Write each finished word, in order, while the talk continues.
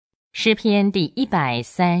诗篇第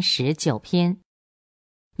139篇。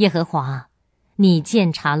耶和华，你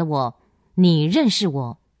鉴察了我，你认识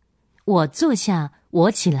我，我坐下，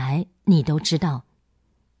我起来，你都知道。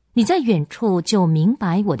你在远处就明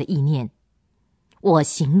白我的意念。我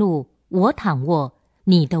行路，我躺卧，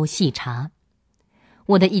你都细察。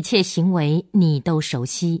我的一切行为，你都熟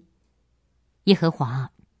悉。耶和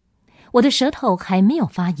华，我的舌头还没有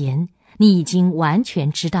发言，你已经完全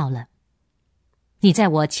知道了。你在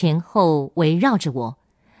我前后围绕着我，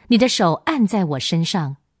你的手按在我身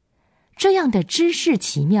上。这样的知识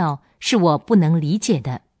奇妙，是我不能理解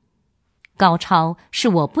的，高超是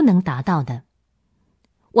我不能达到的。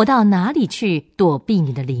我到哪里去躲避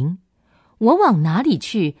你的灵？我往哪里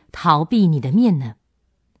去逃避你的面呢？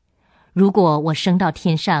如果我升到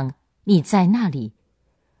天上，你在那里；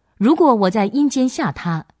如果我在阴间下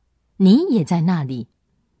榻，你也在那里；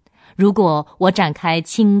如果我展开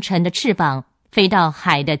清晨的翅膀，飞到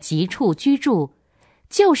海的极处居住，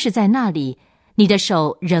就是在那里，你的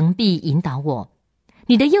手仍必引导我，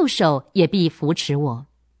你的右手也必扶持我。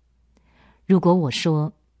如果我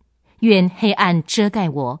说，愿黑暗遮盖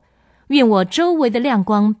我，愿我周围的亮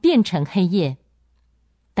光变成黑夜，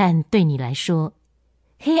但对你来说，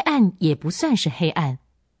黑暗也不算是黑暗，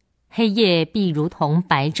黑夜必如同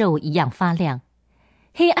白昼一样发亮，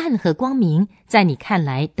黑暗和光明在你看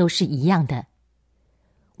来都是一样的。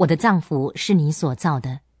我的脏腑是你所造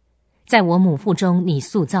的，在我母腹中你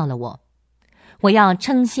塑造了我。我要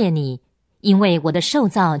称谢你，因为我的受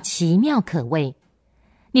造奇妙可畏，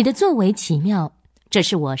你的作为奇妙，这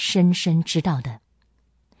是我深深知道的。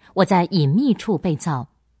我在隐秘处被造，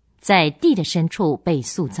在地的深处被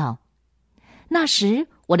塑造。那时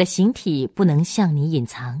我的形体不能向你隐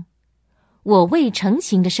藏，我未成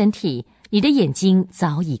形的身体，你的眼睛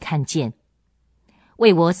早已看见。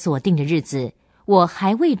为我所定的日子，我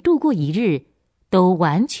还未度过一日，都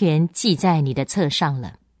完全记在你的册上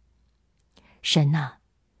了。神啊，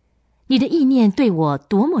你的意念对我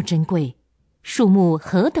多么珍贵，数目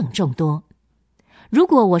何等众多！如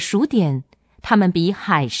果我数点，它们比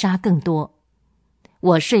海沙更多。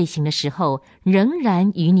我睡醒的时候，仍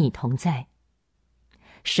然与你同在。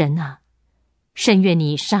神啊，甚愿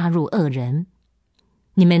你杀戮恶人！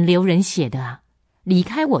你们流人血的啊，离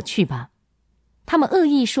开我去吧！他们恶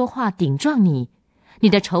意说话顶撞你，你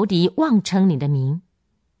的仇敌妄称你的名。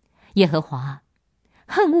耶和华，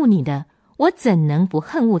恨恶你的，我怎能不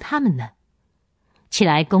恨恶他们呢？起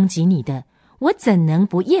来攻击你的，我怎能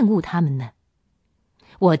不厌恶他们呢？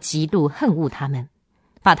我极度恨恶他们，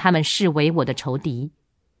把他们视为我的仇敌。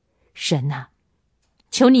神啊，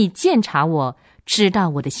求你鉴察我，知道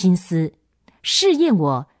我的心思，试验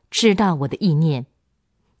我，知道我的意念，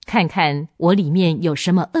看看我里面有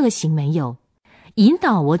什么恶行没有，引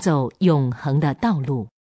导我走永恒的道路。